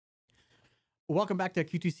Welcome back to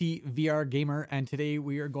Q2C VR Gamer, and today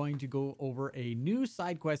we are going to go over a new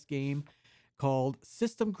side quest game called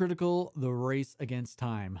System Critical: The Race Against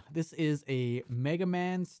Time. This is a Mega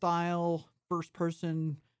Man style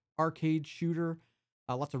first-person arcade shooter.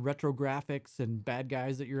 Lots of retro graphics and bad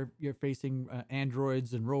guys that you're facing,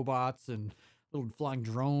 androids and robots and little flying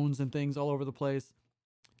drones and things all over the place.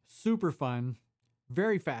 Super fun,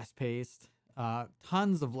 very fast-paced,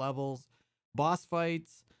 tons of levels, boss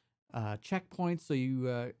fights, checkpoints, so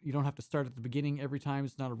you don't have to start at the beginning every time.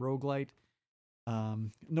 It's not a roguelite.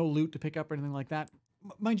 No loot to pick up or anything like that.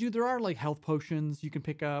 Mind you, there are like health potions you can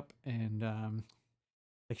pick up and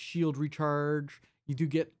like shield recharge. You do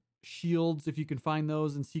get shields if you can find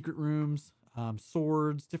those in secret rooms.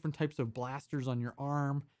 Swords, different types of blasters on your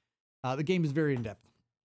arm. The game is very in-depth.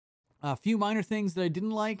 A few minor things that I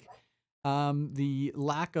didn't like. The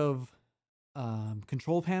lack of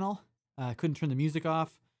control panel. I couldn't turn the music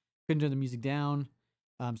off. Couldn't turn the music down.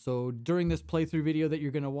 So during this playthrough video that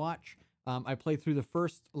you're going to watch, I played through the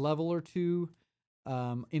first level or two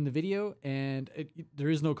in the video, and there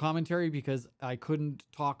is no commentary because I couldn't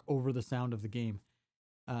talk over the sound of the game.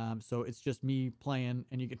 So it's just me playing,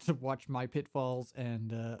 and you get to watch my pitfalls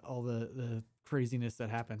and all the craziness that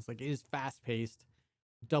happens. Like, it is fast-paced,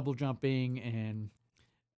 double jumping and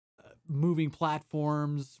moving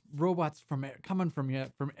platforms, robots coming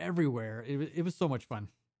from everywhere. It was so much fun.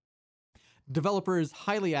 Developer is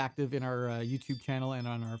highly active in our YouTube channel and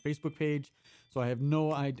on our Facebook page, so I have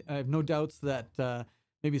no doubts that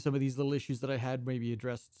maybe some of these little issues that I had may be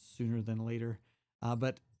addressed sooner than later.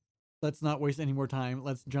 But let's not waste any more time.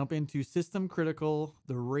 Let's jump into System Critical: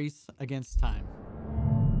 The Race Against Time.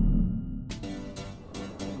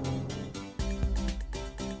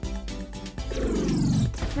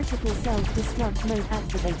 Critical self-destruct mode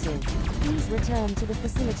activated. Please return to the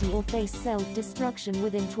facility or face self-destruction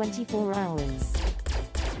within 24 hours.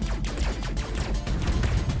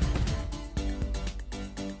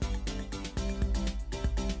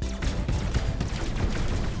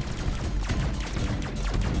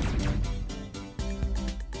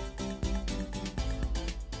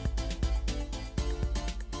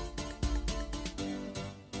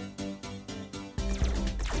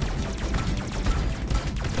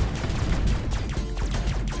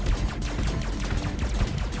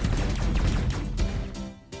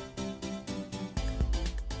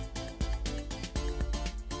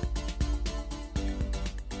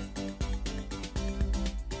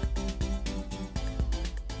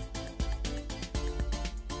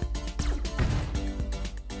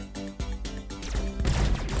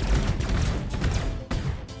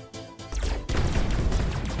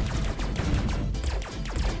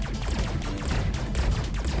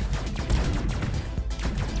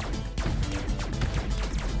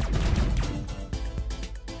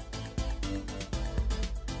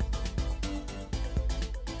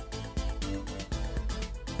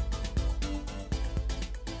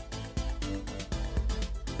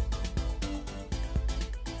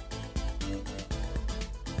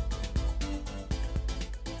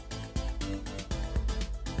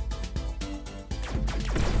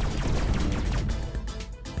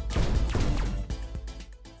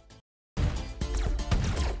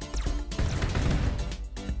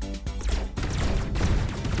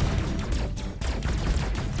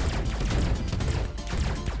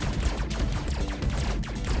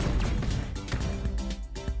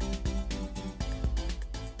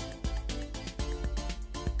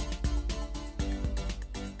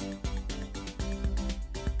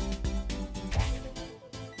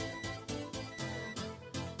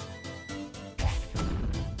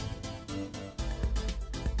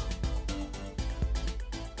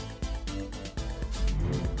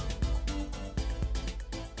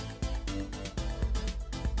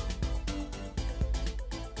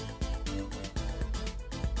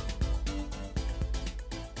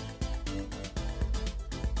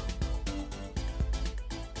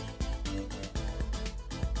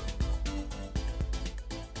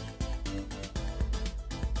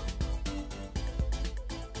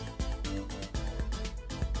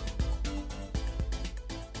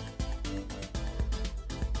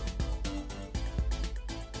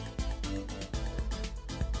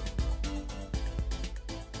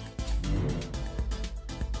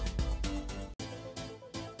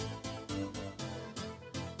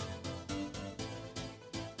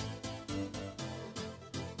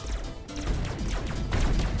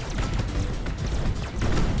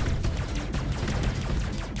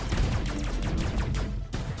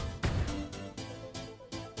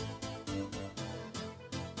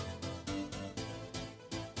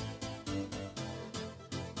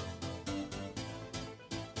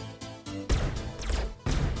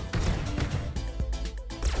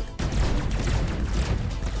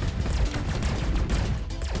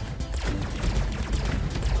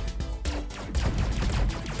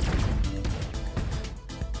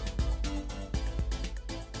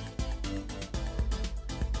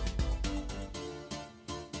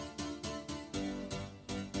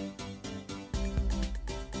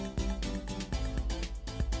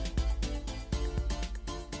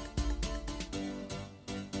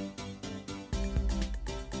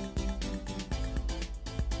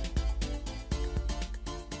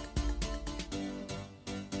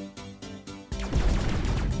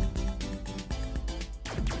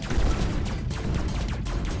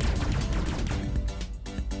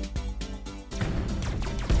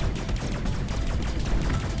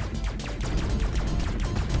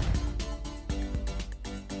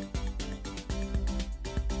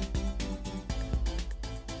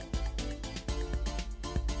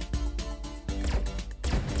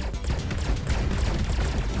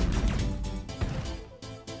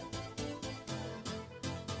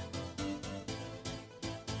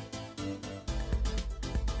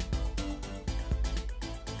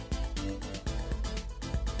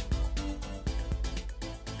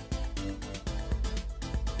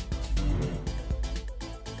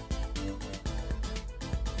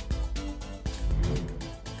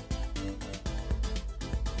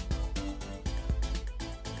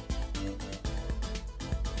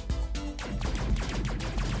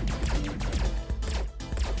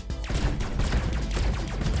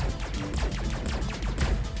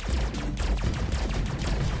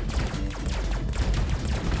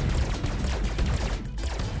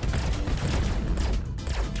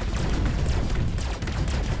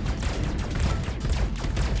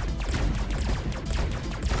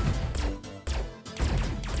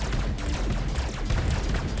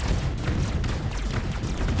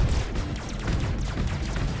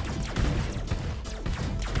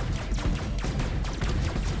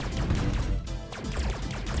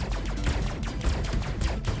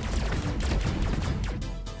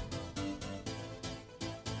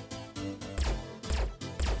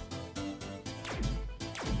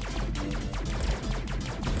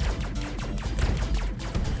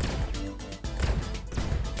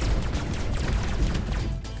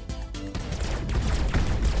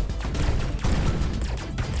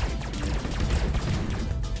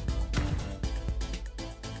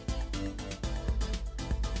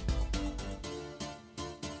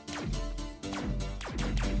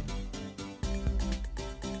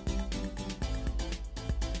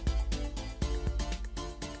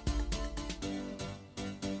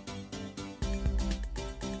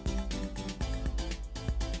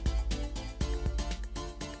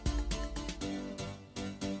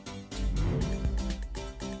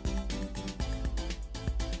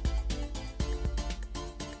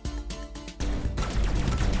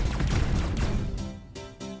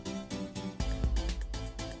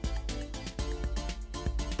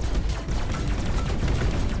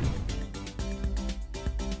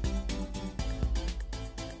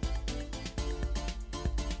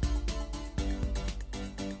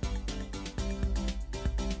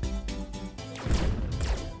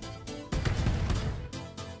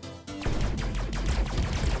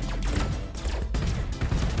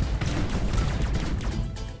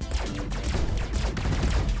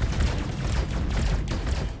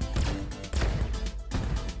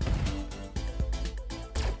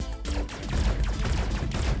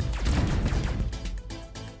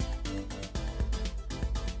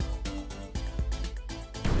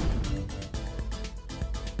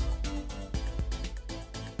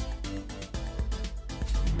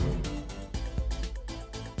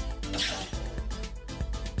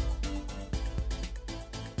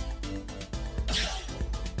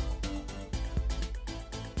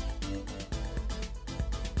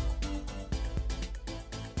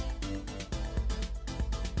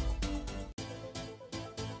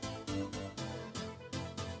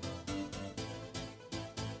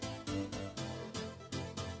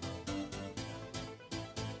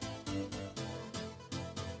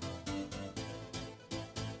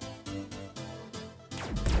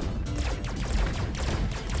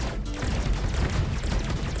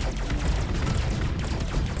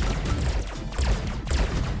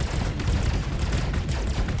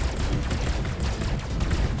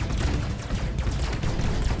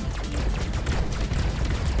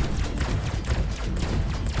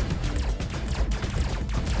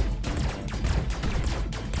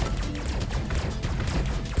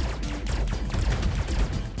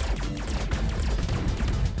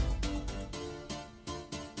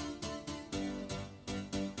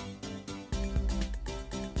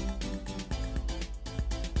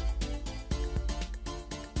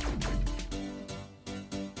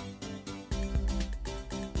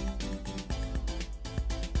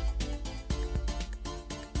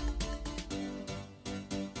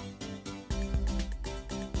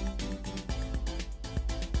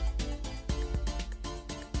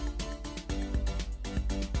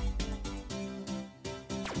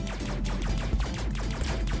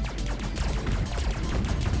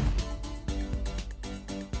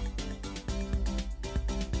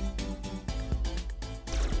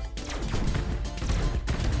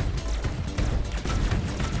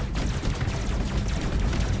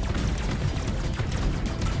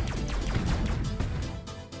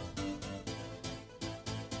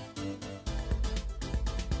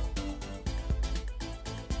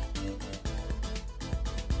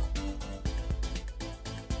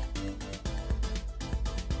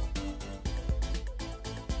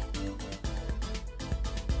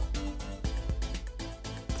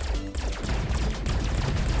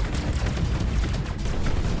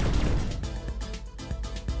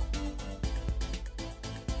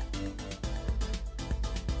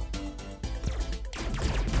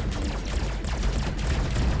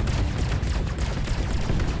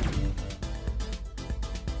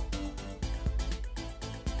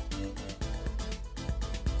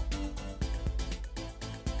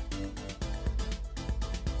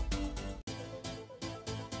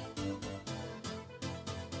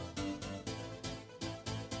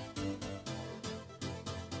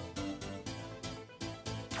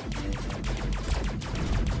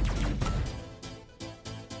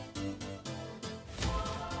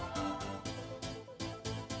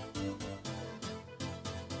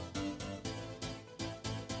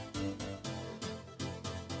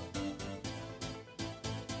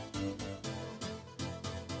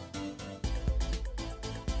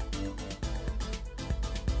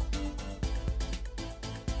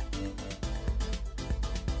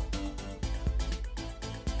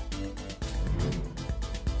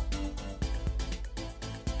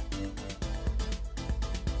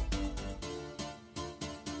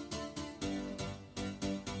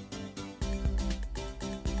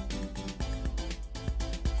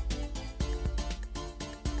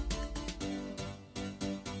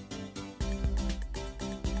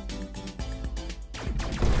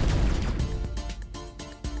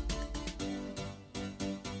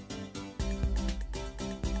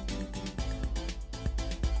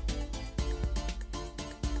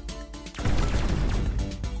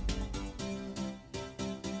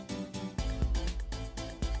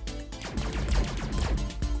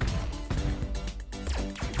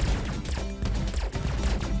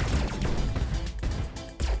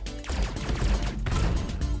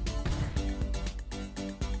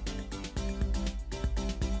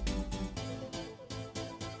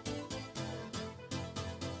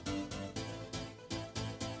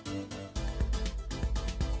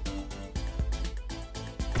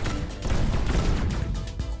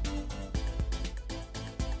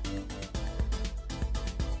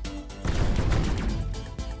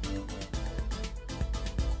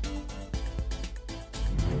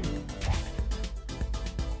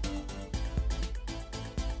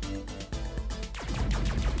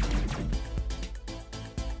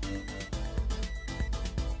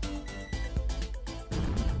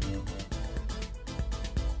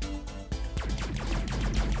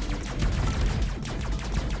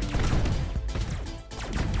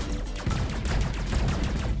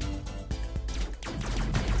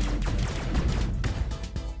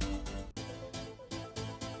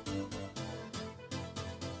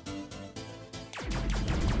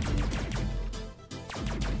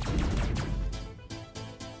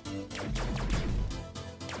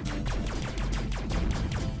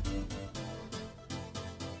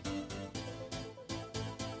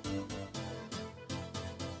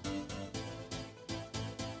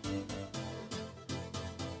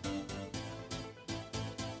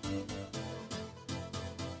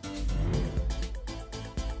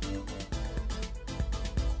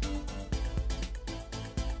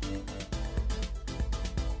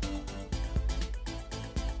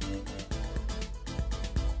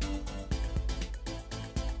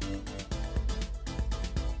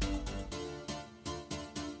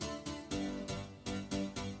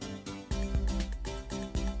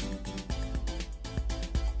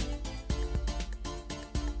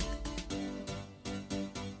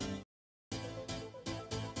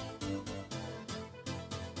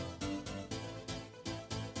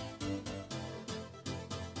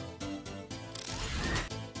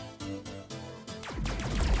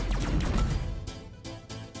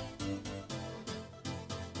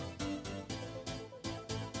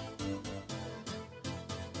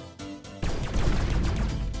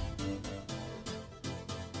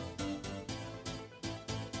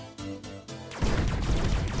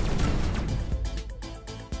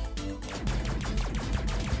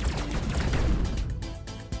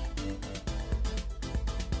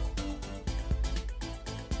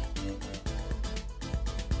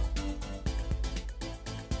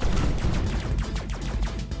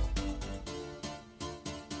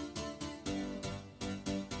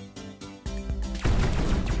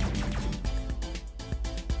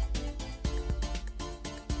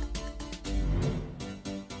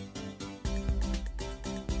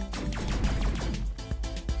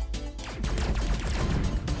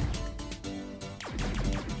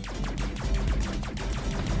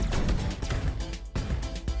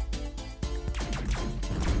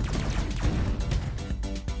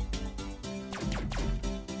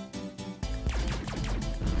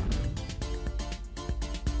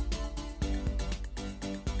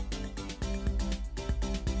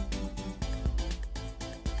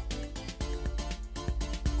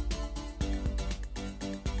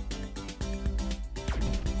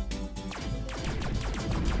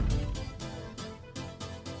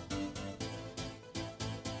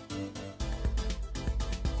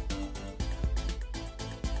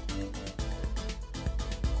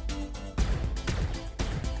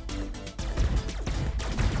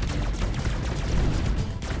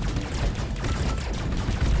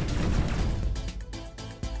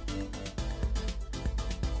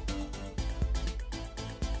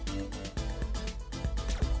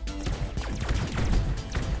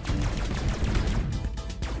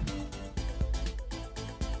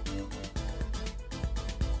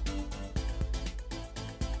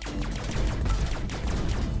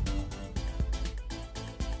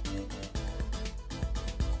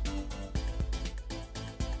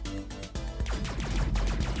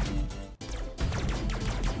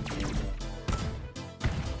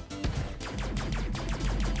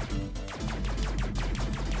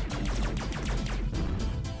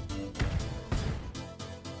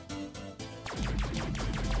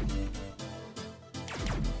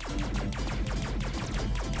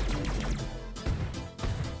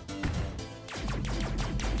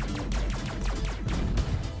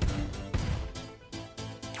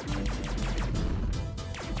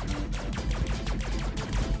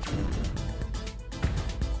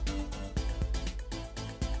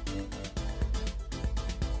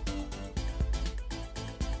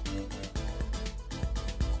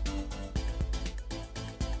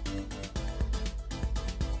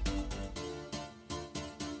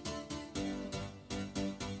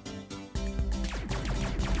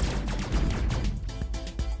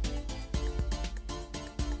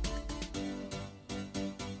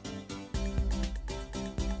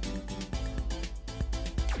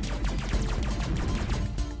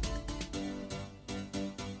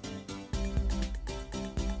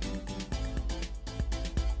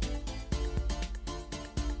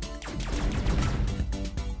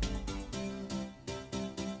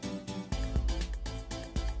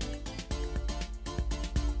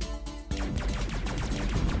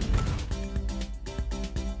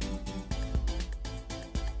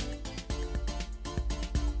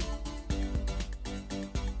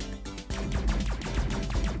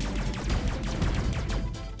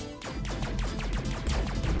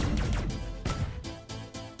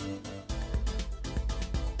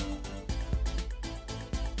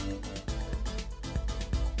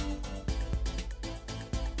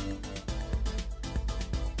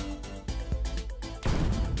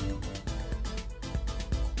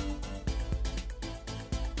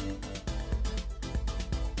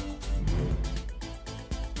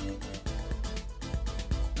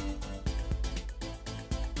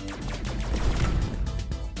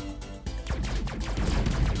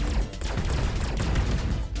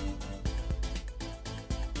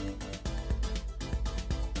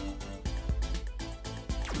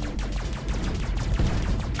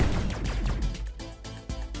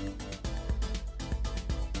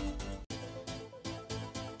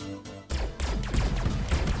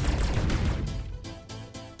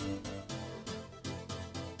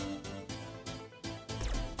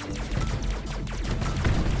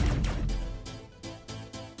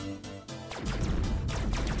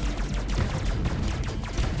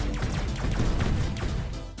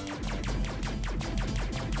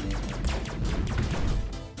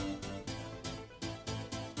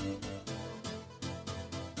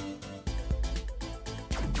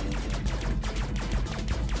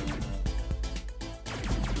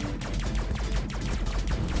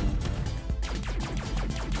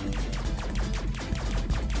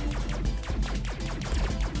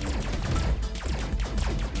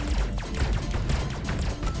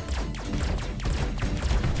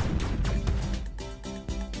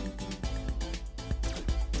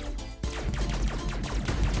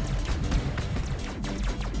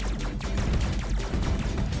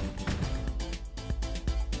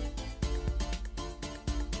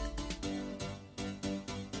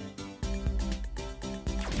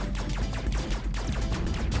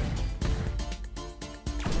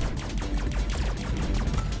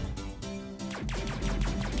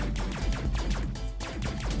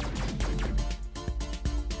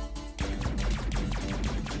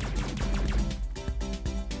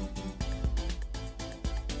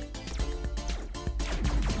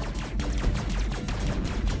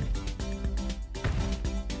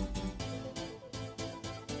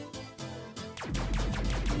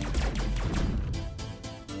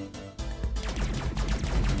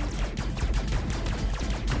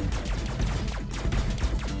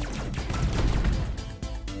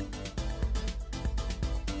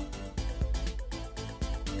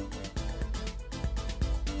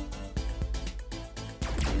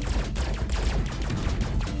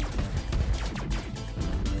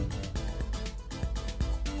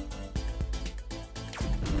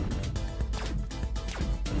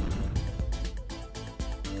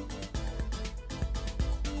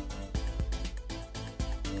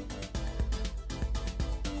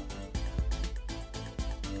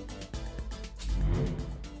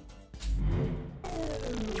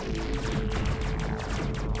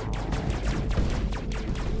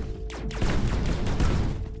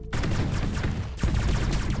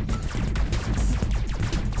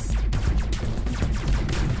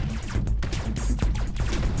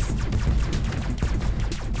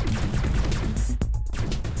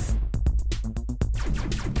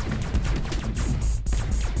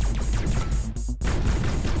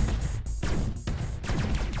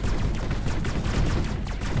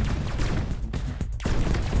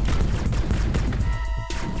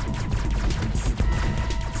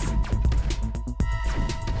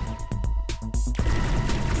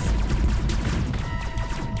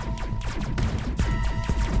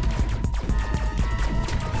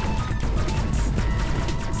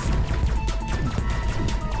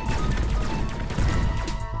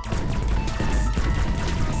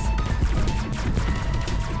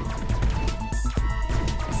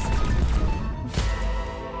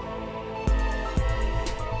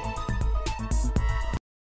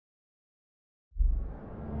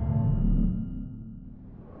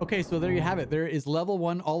 Okay, so there you have it. There is level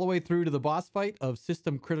 1 all the way through to the boss fight of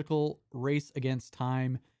System Critical Race Against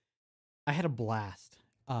Time. I had a blast.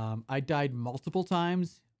 I died multiple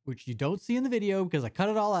times, which you don't see in the video because I cut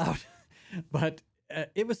it all out. But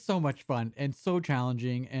it was so much fun and so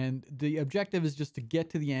challenging. And the objective is just to get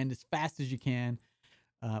to the end as fast as you can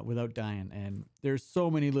without dying. And there's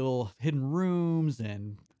so many little hidden rooms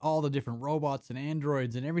and all the different robots and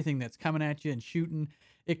androids and everything that's coming at you and shooting.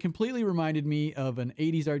 It completely reminded me of an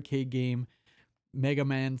 80s arcade game, Mega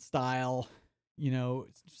Man style, you know,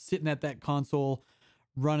 sitting at that console,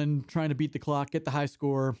 running, trying to beat the clock, get the high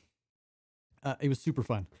score. It was super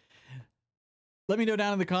fun. Let me know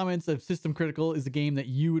down in the comments if System Critical is a game that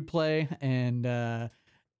you would play. And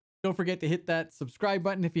don't forget to hit that subscribe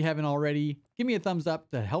button if you haven't already. Give me a thumbs up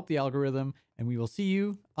to help the algorithm. And we will see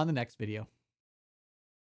you on the next video.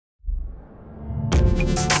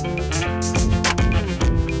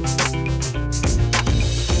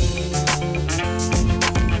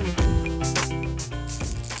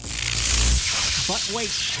 But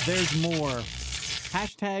wait, there's more.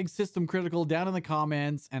 Hashtag System Critical down in the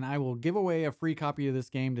comments, and I will give away a free copy of this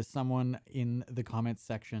game to someone in the comments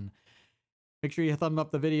section. Make sure you thumb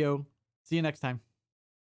up the video. See you next time.